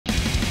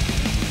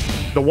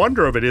the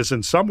wonder of it is,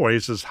 in some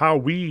ways, is how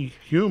we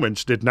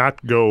humans did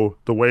not go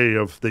the way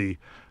of the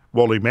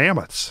woolly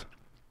mammoths.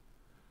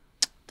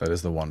 That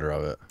is the wonder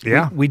of it.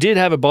 Yeah. We did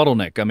have a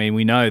bottleneck. I mean,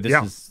 we know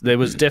there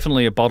was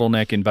definitely a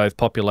bottleneck in both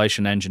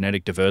population and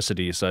genetic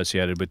diversity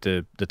associated with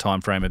the time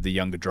frame of the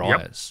Younger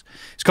Dryas. Yep.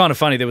 It's kind of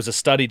funny. There was a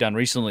study done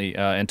recently.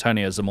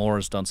 Antonio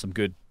Zamora's done some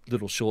good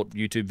little short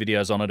YouTube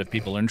videos on it if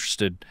people are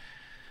interested.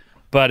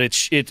 But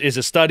it is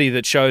a study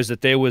that shows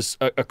that there was,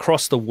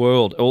 across the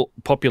world,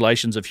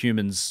 populations of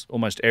humans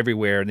almost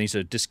everywhere, and these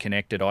are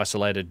disconnected,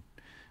 isolated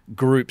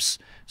groups,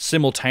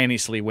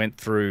 simultaneously went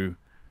through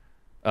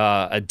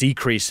a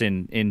decrease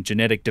in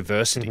genetic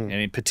diversity,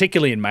 and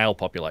particularly in male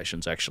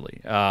populations,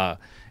 actually.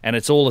 And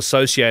it's all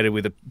associated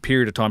with a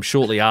period of time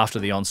shortly after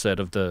the onset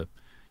of the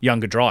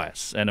Younger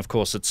Dryas. And, of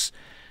course, it's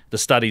the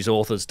study's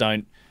authors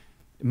don't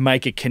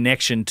make a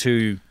connection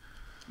to,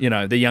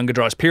 the Younger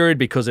Dryas period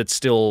because it's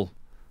still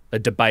a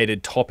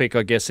debated topic,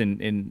 I guess,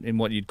 in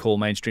what you'd call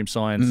mainstream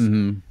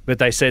science. But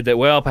they said that,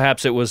 well,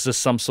 perhaps it was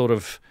just some sort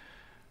of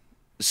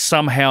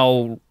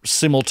somehow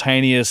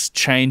simultaneous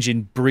change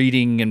in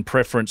breeding and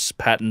preference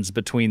patterns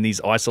between these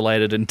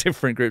isolated and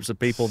different groups of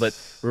people that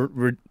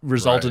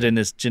resulted in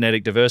this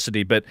genetic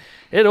diversity. But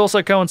it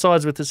also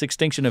coincides with this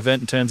extinction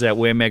event, and turns out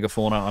we're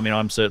megafauna. I mean,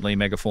 I'm certainly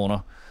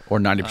megafauna. Or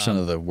 90%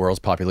 of the world's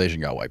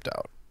population got wiped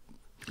out.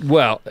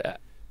 Well,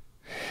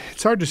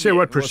 it's hard to say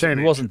what percentage.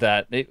 It wasn't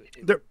that.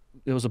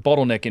 There was a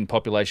bottleneck in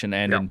population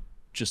and in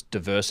just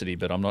diversity,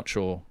 but I'm not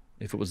sure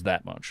if it was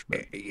that much.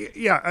 But.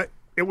 Yeah,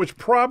 it was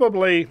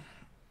probably...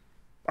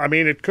 I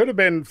mean, it could have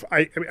been,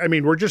 I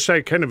mean, we're just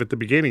saying kind of at the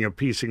beginning of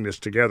piecing this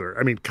together.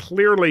 I mean,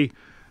 clearly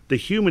the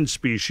human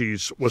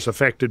species was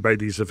affected by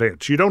these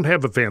events. You don't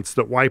have events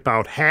that wipe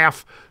out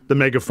half the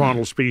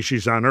megafaunal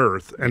species on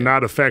Earth and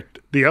not affect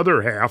the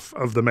other half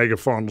of the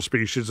megafaunal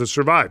species that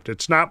survived.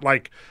 It's not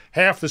like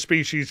half the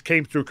species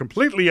came through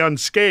completely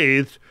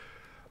unscathed,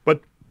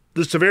 but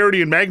the severity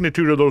and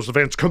magnitude of those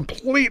events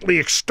completely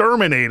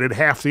exterminated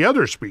half the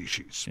other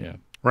species,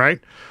 right?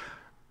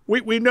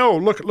 We know,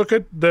 look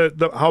at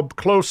how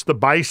close the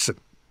bison,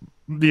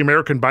 the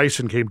American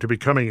bison, came to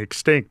becoming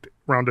extinct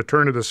around the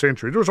turn of the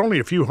century. There was only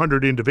a few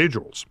hundred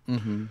individuals.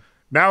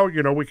 Now,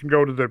 we can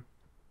go to the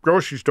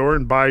grocery store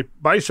and buy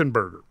bison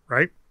burger,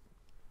 right?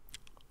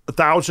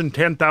 1,000,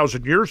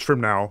 10,000 years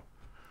from now,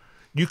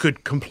 you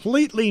could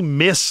completely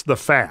miss the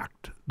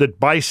fact that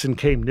bison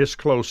came this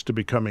close to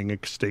becoming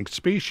extinct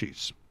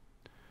species.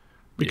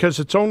 Because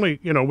it's only,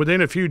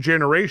 within a few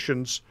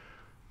generations,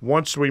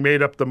 once we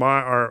made up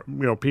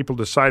people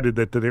decided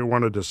that they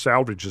wanted to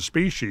salvage the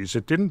species,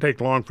 it didn't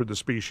take long for the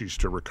species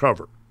to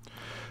recover.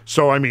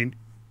 So, I mean,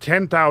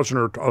 10,000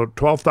 or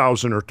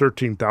 12,000 or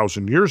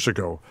 13,000 years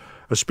ago,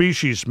 a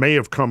species may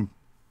have come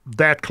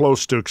that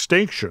close to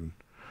extinction,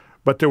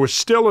 but there was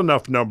still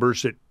enough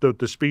numbers that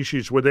the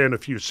species within a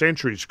few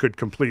centuries could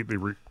completely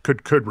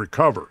could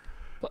recover.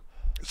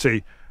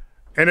 See,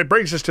 and it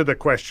brings us to the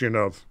question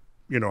of,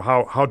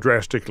 how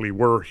drastically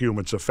were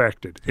humans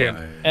affected?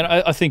 And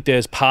I think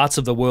there's parts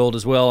of the world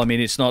as well. I mean,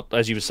 it's not,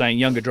 as you were saying,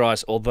 Younger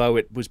Dryas, although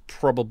it was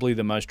probably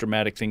the most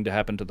dramatic thing to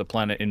happen to the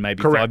planet in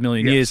maybe 5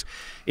 million years.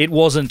 It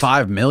wasn't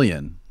 5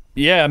 million.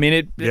 Yeah, I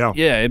mean,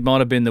 it might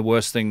have been the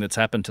worst thing that's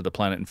happened to the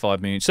planet in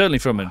 5 million, certainly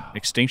from an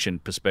extinction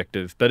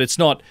perspective. But it's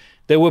not.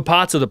 There were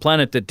parts of the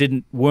planet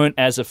that weren't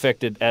as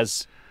affected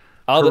as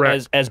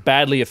as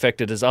badly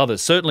affected as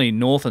others. Certainly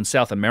North and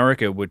South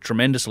America were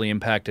tremendously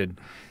impacted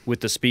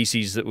with the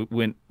species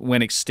that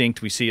went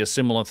extinct. We see a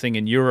similar thing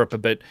in Europe,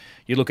 but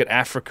you look at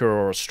Africa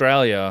or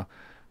Australia,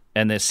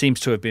 and there seems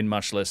to have been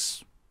much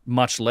less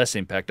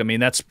impact. I mean,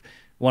 that's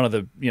one of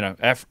the,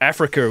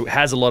 Africa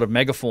has a lot of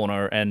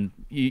megafauna, and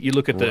you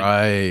look at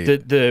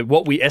the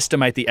what we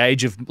estimate the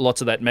age of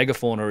lots of that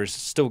megafauna is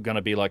still going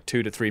to be like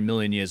 2 to 3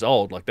 million years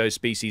old. Like those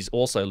species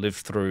also lived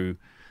through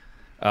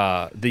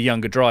the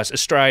Younger Dryas.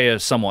 Australia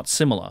is somewhat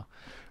similar.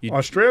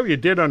 Australia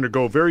did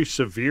undergo very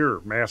severe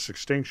mass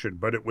extinction,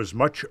 but it was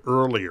much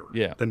earlier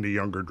than the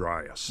Younger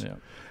Dryas.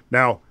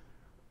 Now,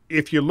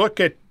 if you look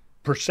at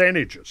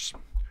percentages,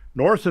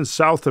 North and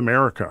South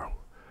America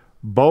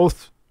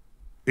both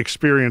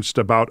experienced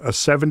about a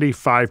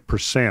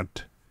 75%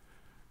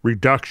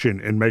 reduction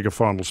in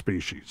megafaunal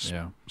species.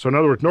 So in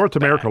other words, North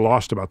America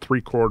lost about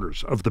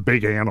 3/4 of the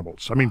big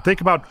animals. I mean,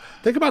 think about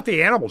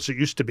the animals that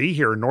used to be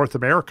here in North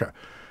America.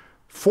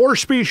 4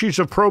 species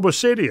of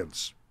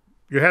proboscideans.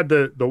 You had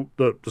the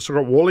sort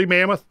of woolly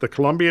mammoth, the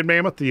Columbian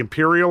mammoth, the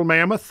imperial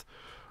mammoth.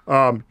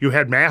 You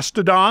had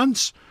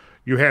mastodons.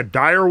 You had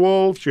dire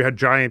wolves. You had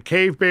giant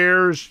cave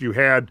bears. You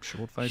had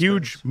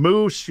huge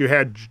moose. You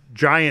had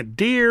giant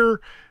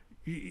deer.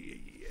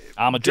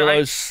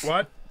 Armadillos.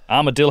 What?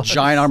 Armadillos.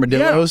 Giant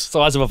armadillos?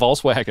 Size of a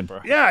Volkswagen, bro.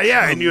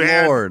 Yeah. And you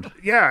had...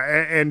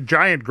 and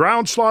giant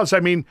ground sloths. I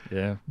mean,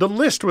 the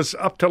list was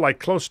up to like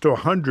close to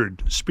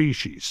 100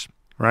 species,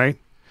 right?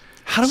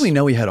 How do we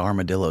know we had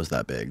armadillos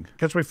that big?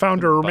 Because we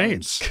found their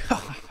remains.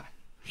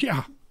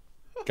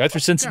 God, Go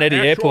through Cincinnati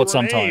Airport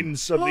sometime.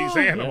 Remains of these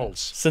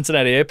animals.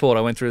 Cincinnati Airport,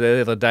 I went through there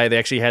the other day. They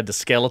actually had the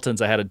skeletons.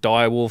 They had a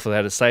dire-wolf, they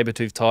had a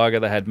saber-toothed tiger,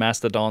 they had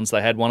mastodons,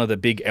 they had one of the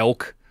big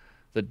elk,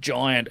 the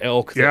giant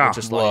elk. That were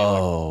just like,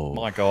 oh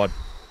my God.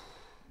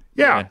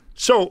 Yeah.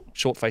 So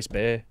short-faced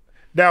bear.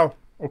 Now,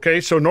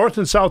 okay, so North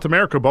and South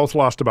America both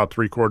lost about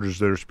 3/4 of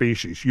their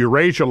species.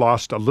 Eurasia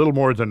lost a little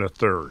more than a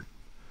third.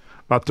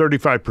 About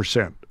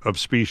 35% of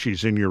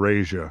species in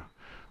Eurasia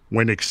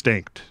went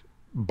extinct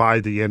by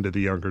the end of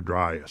the Younger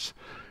Dryas.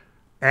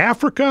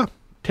 Africa,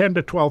 10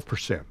 to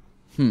 12%.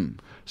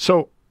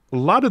 So a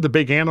lot of the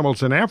big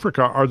animals in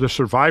Africa are the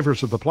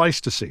survivors of the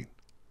Pleistocene.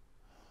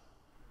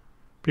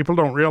 People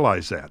don't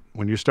realize that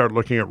when you start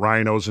looking at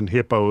rhinos and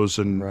hippos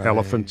and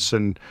elephants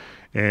and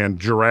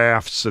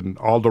giraffes and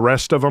all the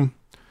rest of them.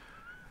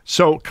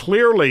 So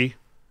clearly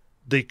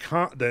the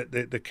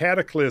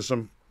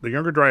cataclysm, the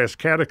Younger Dryas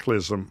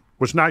cataclysm,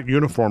 was not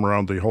uniform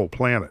around the whole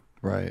planet.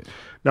 Right.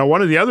 Now,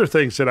 one of the other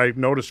things that I've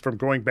noticed from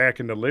going back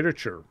into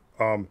literature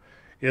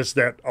is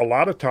that a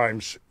lot of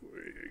times,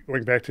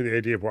 going back to the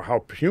idea of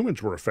how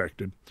humans were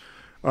affected,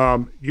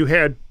 you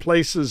had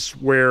places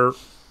where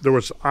there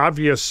was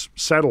obvious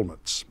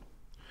settlements,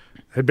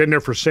 had been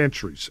there for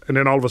centuries, and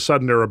then all of a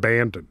sudden they're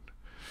abandoned.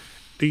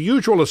 The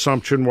usual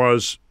assumption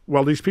was,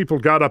 well, these people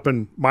got up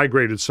and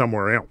migrated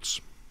somewhere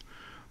else.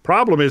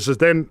 Problem is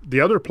then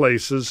the other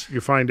places you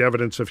find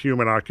evidence of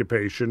human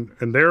occupation,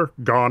 and they're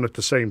gone at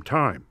the same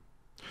time.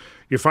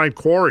 You find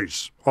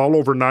quarries all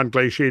over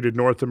non-glaciated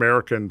North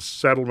American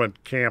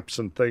settlement camps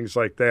and things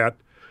like that,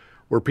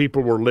 where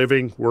people were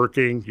living,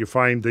 working. You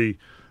find the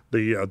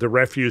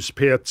refuse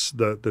pits,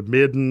 the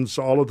middens,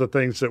 all of the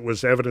things that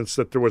was evidence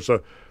that there was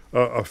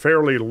a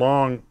fairly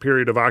long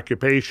period of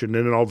occupation,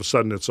 and then all of a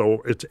sudden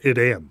it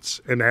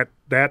ends. And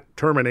that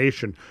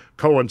termination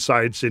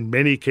coincides in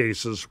many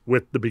cases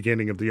with the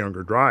beginning of the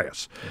Younger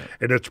Dryas. Yeah.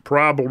 And it's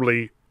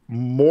probably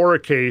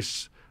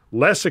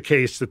less a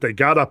case that they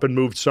got up and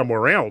moved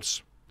somewhere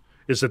else,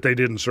 is that they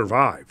didn't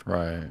survive.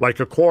 Right.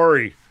 Like a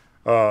quarry,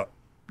 where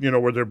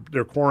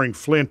they're quarrying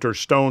flint or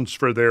stones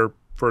for their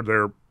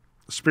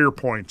spear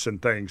points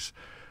and things,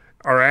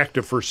 are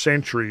active for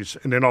centuries,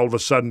 and then all of a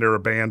sudden they're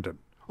abandoned.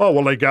 Oh,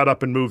 well, they got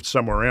up and moved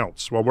somewhere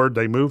else. Well, where'd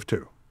they move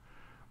to?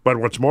 But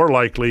what's more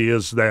likely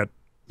is that,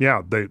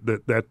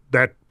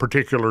 that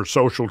particular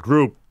social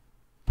group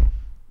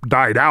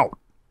died out,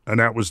 and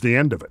that was the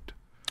end of it.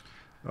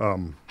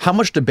 How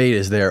much debate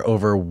is there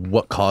over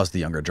what caused the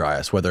Younger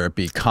Dryas, whether it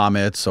be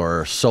comets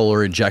or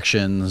solar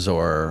ejections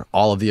or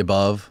all of the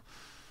above?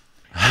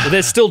 Well,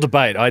 there's still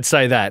debate. I'd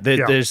say that.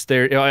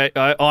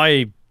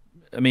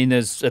 I mean,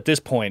 there's at this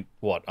point,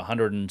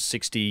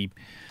 160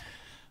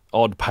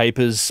 odd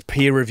papers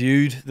peer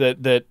reviewed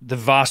that the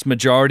vast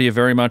majority are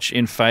very much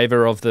in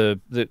favor of the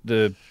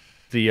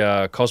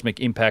cosmic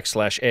impact /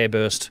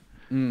 airburst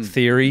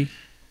theory.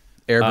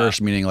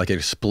 Airburst meaning like it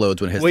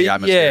explodes when it hits the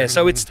atmosphere. Yeah,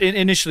 so it's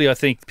initially I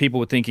think people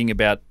were thinking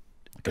about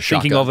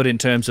thinking of it in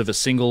terms of a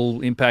single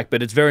impact,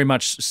 but it very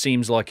much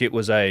seems like it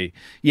was a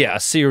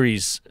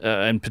series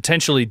and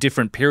potentially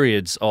different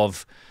periods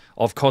of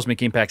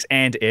cosmic impacts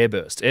and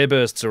airbursts.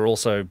 Airbursts are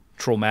also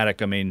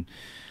traumatic. I mean,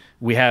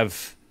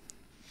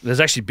 there's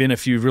actually been a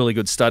few really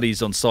good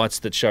studies on sites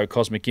that show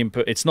cosmic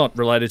impact. It's not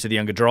related to the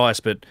Younger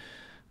Dryas, but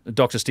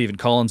Dr. Stephen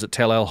Collins at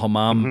Tel El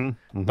Hammam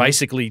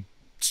basically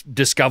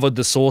discovered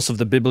the source of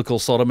the biblical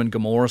Sodom and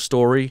Gomorrah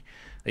story.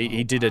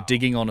 He did a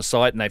digging on a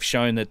site, and they've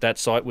shown that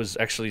site was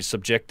actually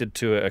subjected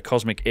to a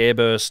cosmic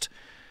airburst,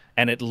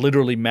 and it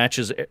literally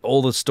matches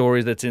all the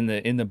stories that's in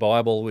the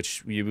Bible,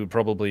 which you would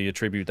probably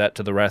attribute that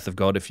to the wrath of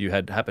God if you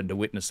had happened to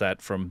witness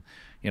that from,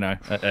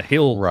 a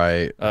hill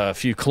right, a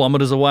few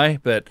kilometers away.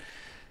 But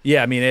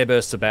yeah, I mean,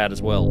 airbursts are bad as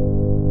well.